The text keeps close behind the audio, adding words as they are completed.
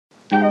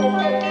The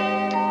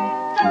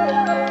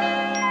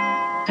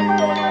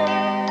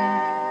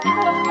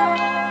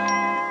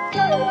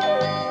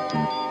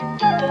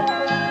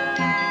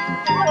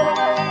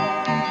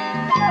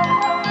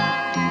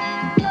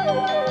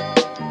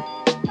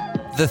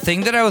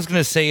thing that I was going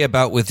to say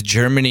about with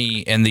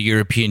Germany and the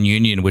European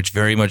Union, which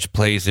very much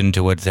plays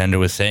into what Xander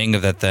was saying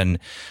of that then.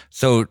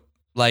 So,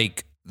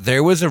 like,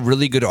 there was a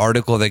really good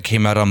article that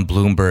came out on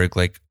Bloomberg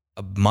like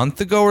a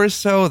month ago or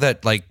so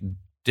that like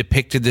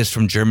depicted this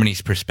from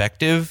Germany's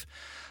perspective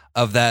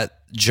of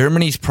that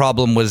Germany's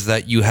problem was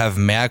that you have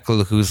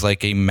Merkel, who's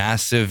like a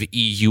massive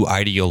EU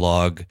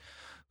ideologue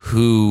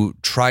who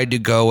tried to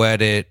go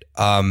at it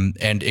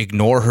and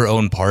ignore her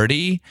own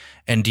party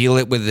and deal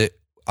it with it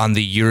on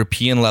the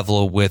European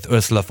level with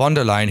Ursula von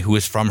der Leyen, who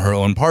is from her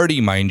own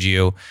party, mind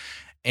you,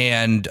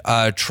 and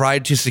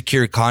tried to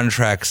secure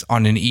contracts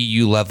on an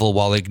EU level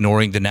while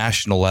ignoring the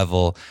national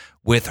level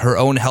with her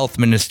own health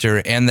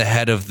minister and the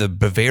head of the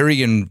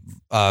Bavarian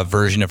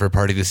version of her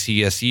party, the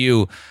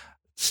CSU,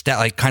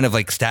 kind of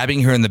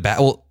stabbing her in the back.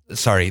 Well,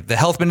 sorry, the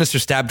health minister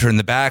stabbed her in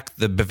the back.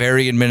 The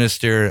Bavarian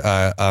minister,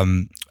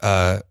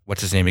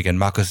 what's his name again?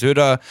 Markus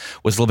Söder,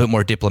 was a little bit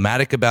more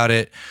diplomatic about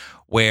it,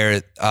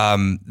 where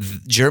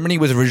Germany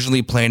was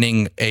originally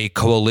planning a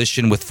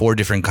coalition with 4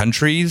 different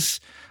countries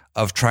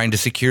of trying to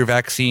secure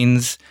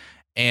vaccines.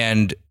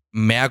 And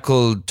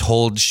Merkel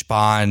told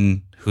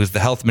Spahn, who's the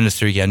health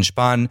minister, Jens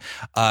Spahn,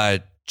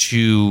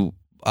 to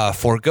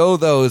forego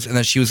those, and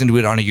that she was going to do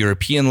it on a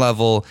European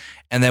level.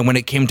 And then when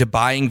it came to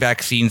buying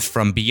vaccines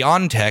from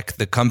BioNTech,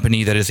 the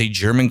company that is a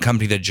German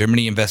company that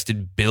Germany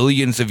invested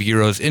billions of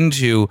euros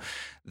into,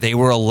 they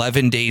were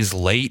 11 days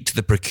late to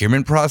the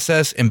procurement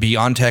process, and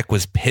BioNTech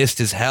was pissed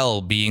as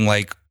hell, being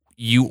like,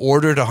 you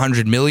ordered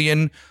 100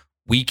 million.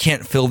 We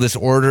can't fill this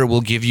order.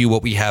 We'll give you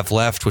what we have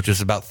left, which was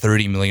about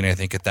 30 million, I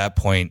think, at that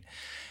point.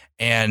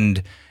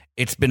 And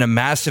it's been a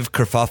massive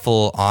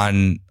kerfuffle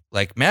on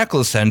like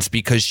Merkel's sense,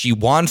 because she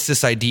wants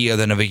this idea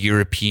then of a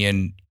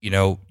European,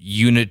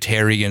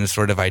 unitarian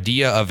sort of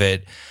idea of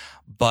it.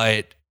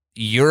 But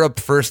Europe,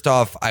 first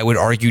off, I would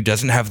argue,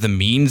 doesn't have the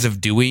means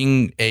of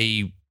doing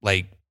a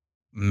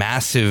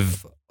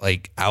massive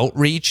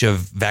outreach of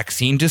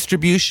vaccine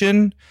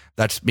distribution.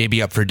 That's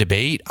maybe up for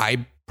debate.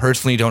 I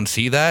personally don't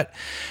see that.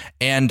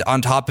 And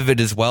on top of it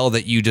as well,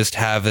 that you just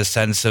have a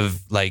sense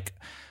of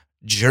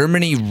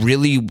Germany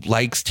really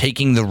likes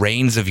taking the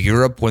reins of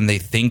Europe when they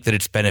think that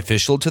it's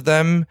beneficial to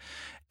them.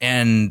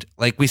 And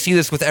we see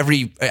this with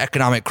every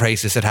economic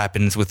crisis that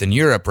happens within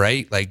Europe,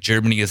 right?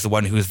 Germany is the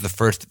one who is the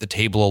first at the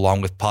table, along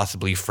with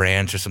possibly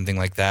France or something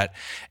like that.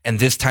 And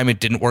this time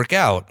it didn't work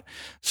out.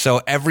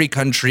 So every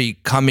country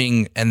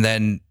coming and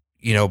then,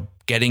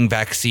 getting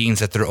vaccines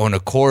at their own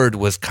accord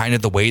was kind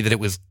of the way that it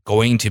was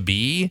going to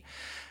be.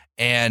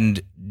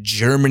 And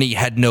Germany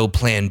had no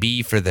plan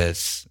B for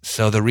this.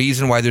 So the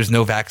reason why there's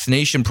no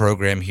vaccination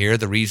program here,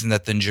 the reason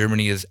that then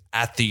Germany is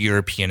at the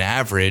European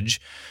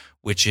average,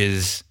 which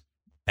is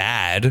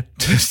bad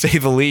to say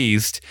the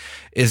least,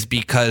 is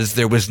because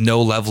there was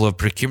no level of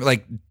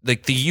procurement.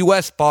 Like the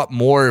US bought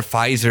more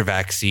Pfizer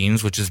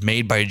vaccines, which is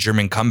made by a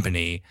German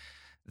company,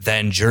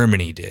 than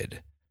Germany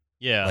did.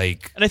 Yeah,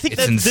 and I think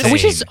it's insane.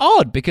 Which is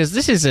odd, because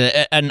this is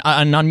an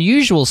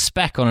unusual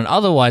spec on an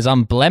otherwise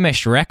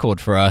unblemished record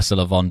for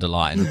Ursula von der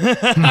Leyen,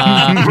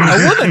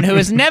 a woman who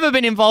has never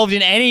been involved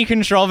in any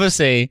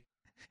controversy.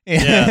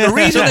 Yeah. The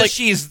reason that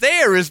she's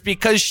there is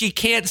because she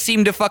can't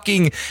seem to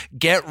fucking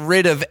get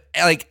rid of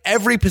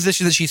every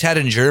position that she's had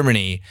in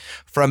Germany,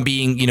 from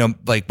being,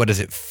 what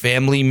is it,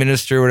 family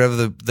minister, or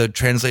whatever the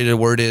translated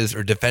word is,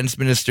 or defense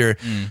minister.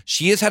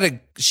 She has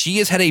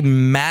had a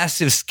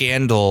massive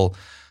scandal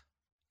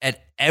at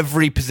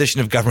every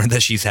position of government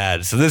that she's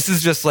had. So this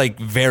is just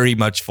very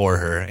much for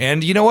her.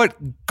 And you know what?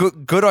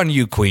 Good on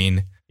you,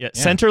 Queen. Yeah,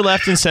 center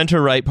left and center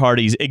right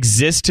parties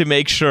exist to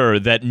make sure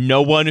that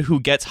no one who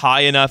gets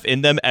high enough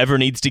in them ever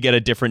needs to get a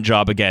different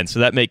job again.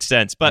 So that makes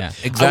sense. But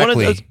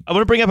exactly. I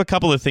want to bring up a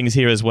couple of things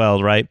here as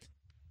well, right?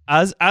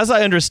 As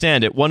I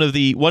understand it, one of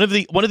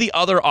the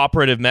other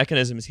operative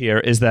mechanisms here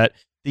is that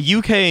the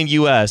UK and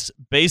US,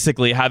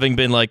 basically having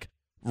been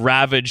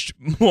ravaged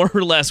more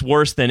or less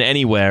worse than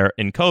anywhere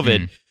in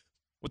COVID,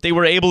 what they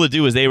were able to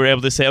do is they were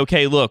able to say,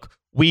 okay, look,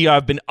 we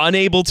have been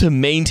unable to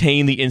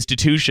maintain the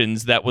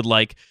institutions that would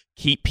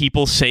keep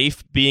people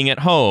safe being at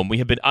home. We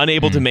have been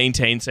unable to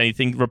maintain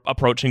anything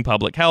approaching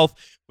public health.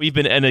 We've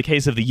been, in the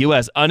case of the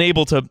US,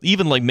 unable to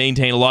even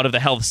maintain a lot of the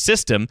health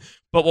system.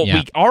 But what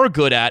we are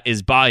good at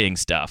is buying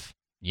stuff.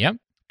 Yep.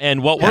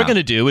 And what we're going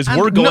to do is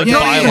we're going to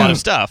buy a lot of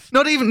stuff.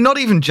 Not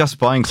even just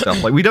buying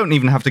stuff. We don't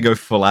even have to go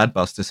full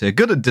Adbusters here.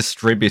 Good at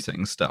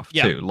distributing stuff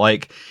too.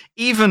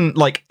 Even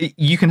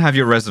you can have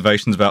your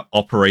reservations about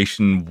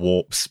Operation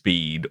Warp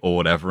Speed or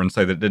whatever, and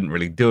say that it didn't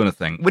really do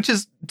anything, which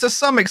is to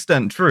some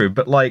extent true.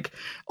 But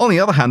on the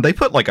other hand, they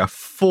put a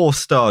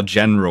 4-star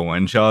general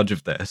in charge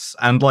of this,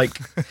 and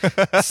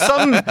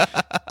some.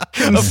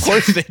 Of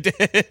course they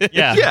did.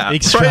 Yeah.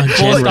 Extra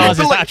 4 stars.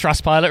 Is that a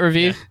Trustpilot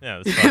review?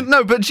 Yeah, that's fine.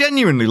 No, but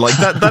genuinely,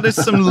 that is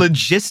some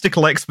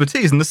logistical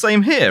expertise, and the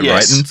same here,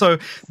 right? And so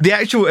the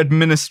actual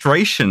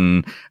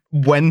administration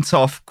went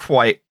off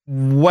quite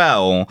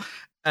well.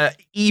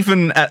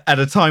 Even at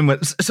a time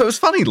when, so it's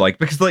funny, like,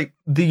 because like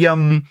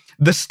the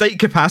state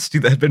capacity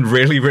that had been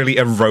really, really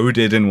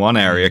eroded in one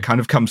area kind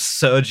of comes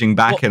surging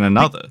back in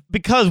another.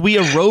 Because we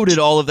eroded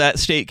all of that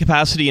state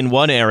capacity in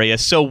one area,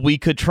 so we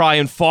could try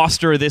and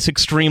foster this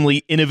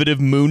extremely innovative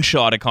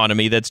moonshot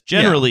economy that's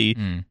generally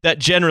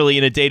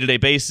in a day-to-day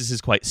basis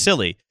is quite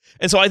silly.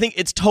 And so I think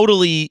it's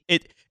totally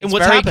It's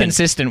very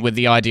consistent with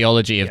the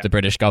ideology of the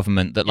British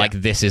government that like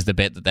this is the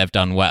bit that they've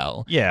done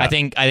well. Yeah. I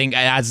think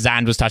as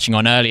Xand was touching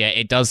on earlier,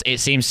 it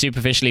seems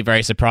superficially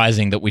very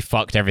surprising that we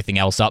fucked everything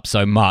else up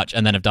so much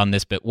and then have done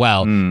this bit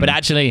well. But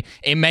actually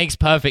it makes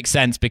perfect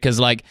sense because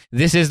like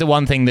this is the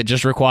one thing that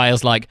just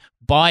requires like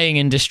buying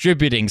and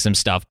distributing some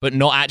stuff, but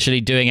not actually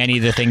doing any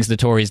of the things the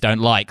Tories don't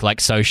like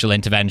social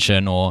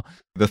intervention or...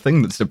 The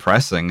thing that's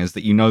depressing is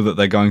that you know that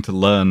they're going to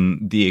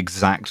learn the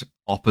exact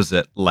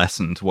opposite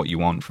lesson to what you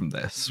want from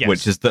this,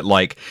 which is that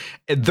like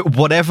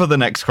whatever the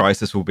next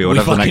crisis will be,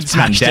 whatever the next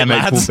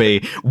pandemic will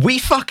be, we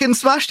fucking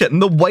smashed it.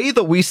 And the way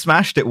that we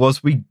smashed it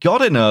was we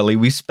got in early,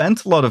 we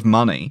spent a lot of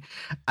money,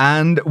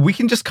 and we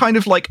can just kind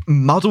of like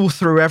muddle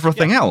through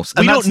everything else.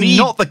 And that's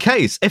not the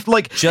case. If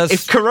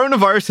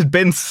coronavirus had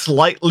been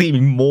slightly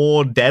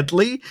more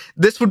deadly,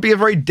 this would be a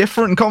very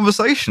different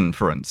conversation,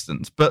 for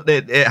instance. But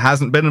it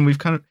hasn't been, and we've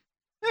kind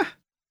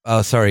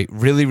of sorry,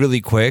 really,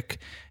 really quick,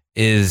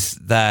 is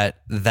that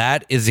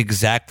is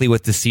exactly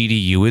what the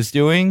CDU is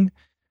doing.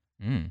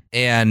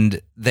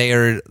 And they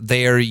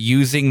are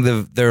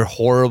using their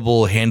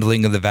horrible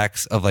handling of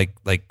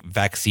the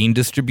vaccine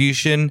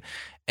distribution,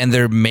 and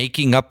they're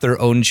making up their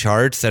own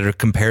charts that are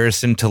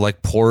comparison to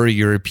like poorer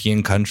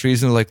European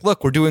countries, and they're like,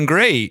 look, we're doing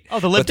great.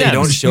 Oh, the Lib Dems. They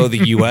don't show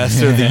the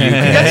US or the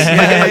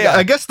UK.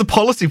 I guess the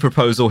policy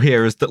proposal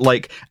here is that,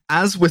 like,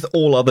 as with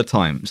all other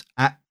times,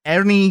 at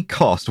any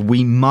cost,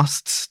 we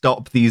must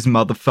stop these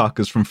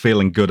motherfuckers from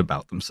feeling good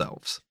about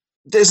themselves.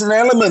 There's an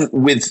element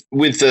with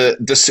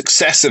the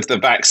success of the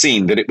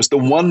vaccine that it was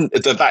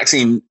the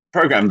vaccine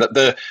program that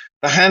the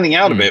handing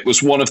out of it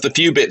was one of the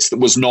few bits that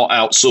was not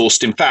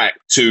outsourced, in fact,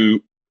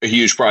 to a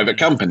huge private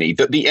company,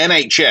 that the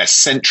NHS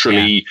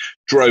centrally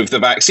drove the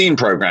vaccine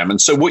program.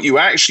 And so what you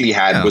actually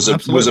had was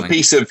a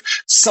piece of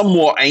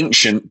somewhat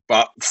ancient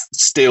but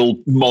still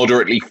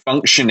moderately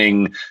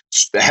functioning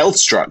health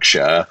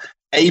structure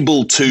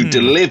able to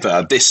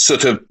deliver this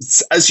sort of,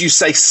 as you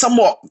say,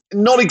 somewhat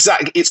not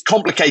exactly, it's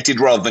complicated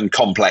rather than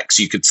complex.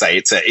 You could say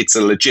it's a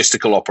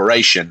logistical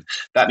operation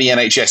that the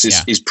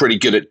NHS is pretty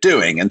good at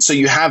doing. And so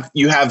you have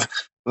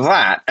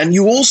that, and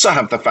you also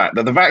have the fact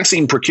that the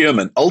vaccine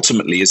procurement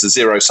ultimately is a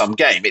zero-sum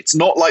game. It's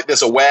not like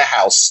there's a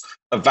warehouse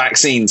of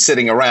vaccines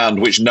sitting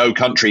around which no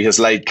country has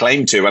laid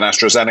claim to, and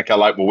AstraZeneca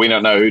like, well, we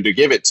don't know who to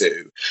give it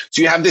to.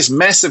 So you have this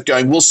mess of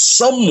going, well,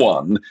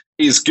 someone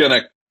is going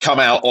to come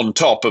out on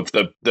top of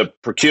the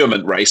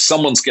procurement race.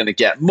 Someone's going to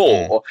get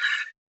more.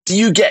 Do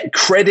you get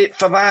credit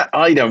for that?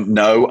 I don't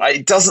know.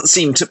 It doesn't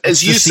seem to,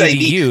 as you say,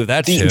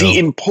 the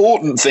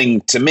important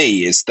thing to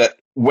me is that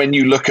when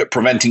you look at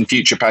preventing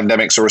future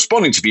pandemics or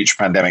responding to future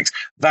pandemics,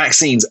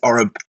 vaccines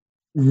are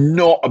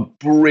not a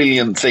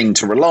brilliant thing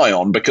to rely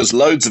on, because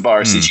loads of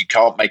viruses you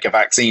can't make a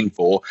vaccine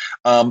for.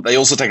 They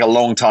also take a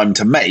long time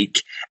to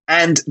make.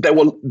 And there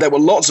were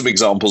lots of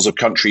examples of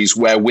countries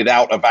where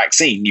without a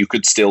vaccine, you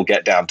could still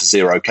get down to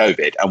zero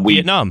COVID. And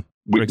Vietnam,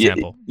 for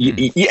example.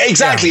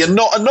 Exactly. Yeah. And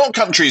not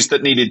countries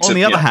that needed to. On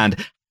the other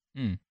hand,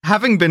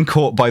 having been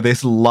caught by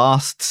this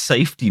last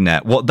safety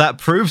net, what that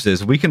proves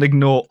is we can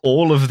ignore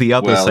all of the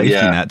other safety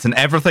nets and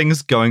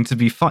everything's going to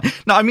be fine.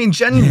 No, I mean,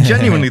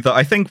 genuinely, though,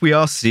 I think we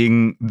are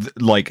seeing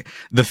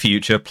the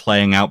future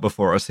playing out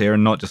before us here,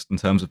 and not just in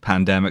terms of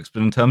pandemics,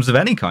 but in terms of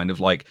any kind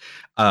of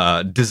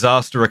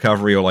disaster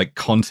recovery or like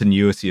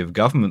continuity of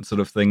government sort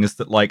of thing, is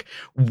that like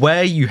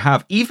where you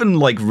have even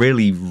like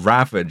really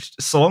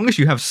ravaged, so long as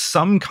you have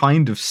some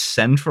kind of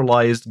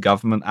centralized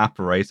government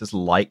apparatus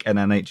like an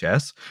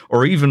NHS,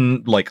 or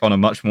even like on a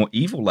much more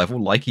evil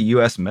level like a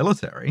US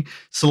military,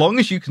 so long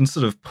as you can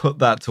sort of put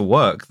that to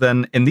work,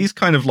 then in these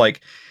kind of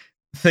like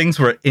things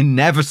where it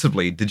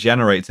inevitably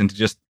degenerates into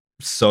just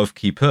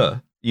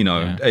sauve-qui-peut,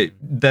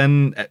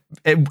 then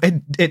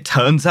it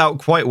turns out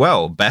quite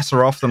well,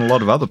 better off than a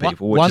lot of other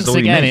people. Which Once is all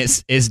again,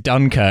 it's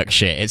Dunkirk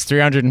shit. It's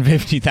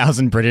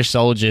 350,000 British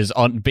soldiers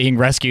being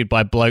rescued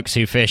by blokes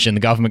who fish, and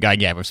the government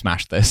going, "Yeah, we've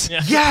smashed this." Yeah.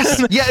 Yes,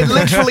 it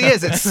literally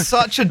is. It's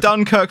such a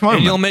Dunkirk moment.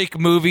 And you'll make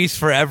movies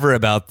forever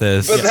about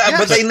this.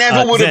 But they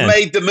never would have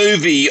made the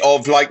movie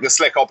of like the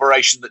slick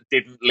operation that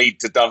didn't lead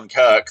to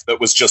Dunkirk, that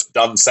was just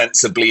done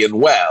sensibly and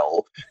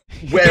well.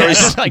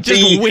 Whereas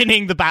just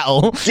winning the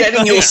battle,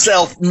 getting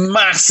yourself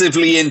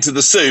massively into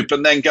the soup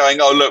and then going,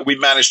 oh, look, we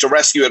managed to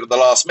rescue it at the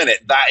last minute.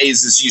 That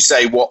is, as you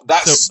say, what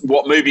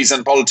movies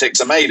and politics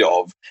are made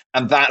of.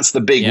 And that's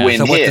the big win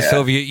so what here. the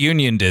Soviet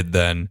Union did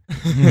then.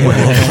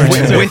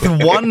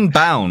 with one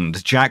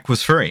bound, Jack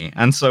was free.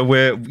 And so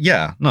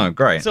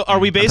great. So are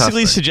we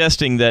basically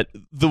suggesting that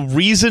the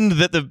reason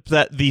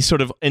that the sort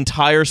of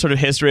entire sort of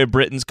history of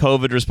Britain's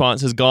COVID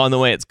response has gone the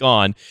way it's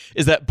gone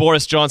is that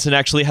Boris Johnson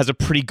actually has a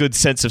pretty good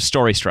sense of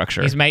story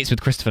structure? He's mates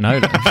with Christopher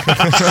Nolan. He's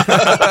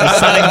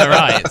selling the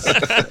rights.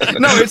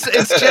 No,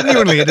 it's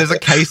genuinely, it is a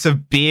case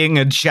of being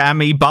a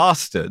jammy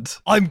bastard.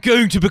 I'm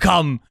going to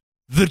become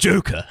the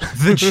Joker.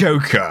 The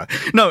Joker.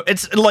 No,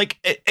 it's like,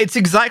 it's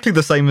exactly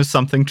the same as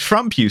something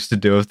Trump used to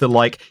do, of the,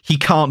 like, he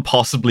can't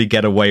possibly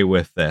get away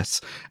with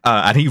this,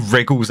 and he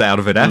wriggles out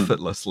of it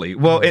effortlessly.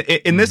 Well,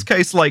 in this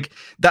case, like,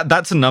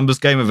 that's a numbers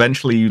game.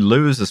 Eventually you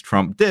lose, as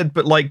Trump did,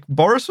 but, like,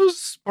 Boris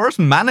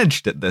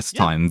managed it this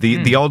time.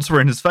 The odds were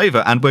in his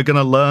favor, and we're going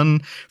to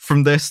learn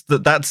from this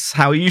that's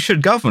how you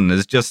should govern,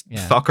 is just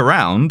fuck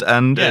around,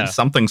 and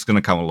something's going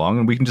to come along,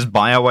 and we can just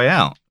buy our way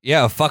out.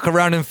 Yeah, fuck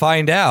around and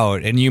find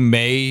out, and you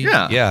may.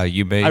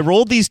 You may. I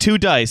rolled these 2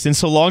 dice, and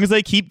so long as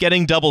they keep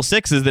getting double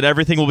sixes, then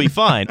everything will be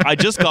fine. I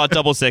just got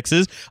double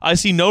sixes. I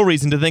see no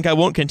reason to think I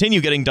won't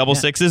continue getting double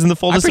sixes in the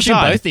fullness of time.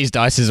 I presume both these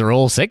dices are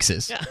all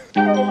 6s. Yeah.